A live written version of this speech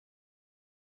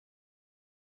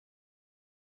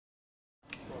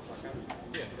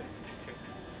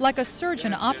Like a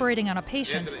surgeon operating on a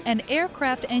patient, an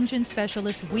aircraft engine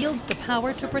specialist wields the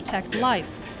power to protect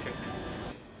life.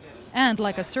 And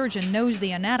like a surgeon knows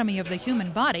the anatomy of the human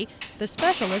body, the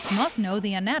specialist must know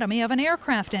the anatomy of an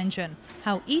aircraft engine,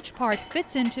 how each part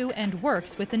fits into and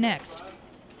works with the next.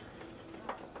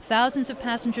 Thousands of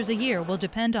passengers a year will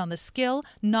depend on the skill,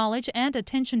 knowledge, and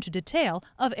attention to detail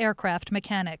of aircraft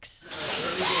mechanics.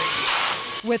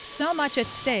 With so much at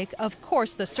stake, of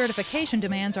course the certification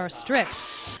demands are strict.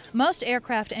 Most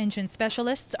aircraft engine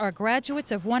specialists are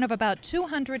graduates of one of about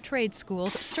 200 trade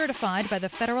schools certified by the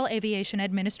Federal Aviation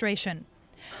Administration.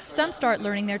 Some start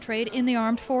learning their trade in the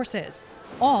armed forces.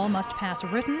 All must pass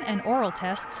written and oral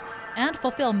tests and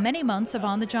fulfill many months of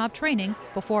on-the-job training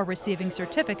before receiving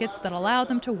certificates that allow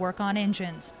them to work on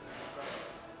engines.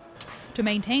 To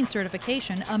maintain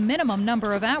certification, a minimum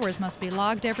number of hours must be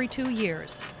logged every 2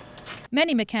 years.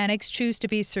 Many mechanics choose to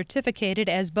be certificated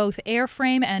as both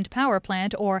airframe and power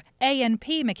plant or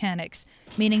A&P mechanics,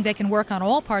 meaning they can work on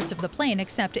all parts of the plane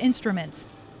except instruments.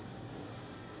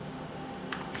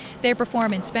 They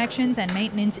perform inspections and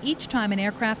maintenance each time an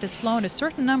aircraft has flown a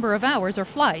certain number of hours or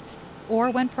flights, or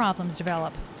when problems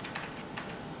develop.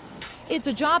 It's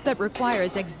a job that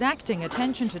requires exacting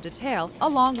attention to detail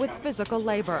along with physical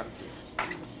labor.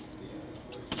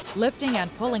 Lifting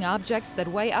and pulling objects that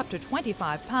weigh up to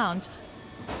 25 pounds,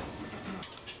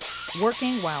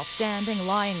 working while standing,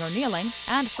 lying, or kneeling,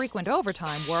 and frequent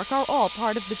overtime work are all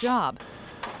part of the job.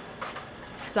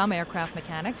 Some aircraft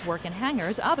mechanics work in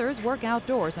hangars, others work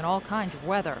outdoors in all kinds of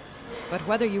weather. But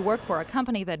whether you work for a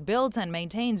company that builds and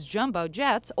maintains jumbo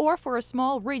jets or for a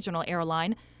small regional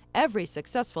airline, every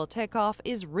successful takeoff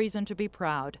is reason to be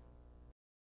proud.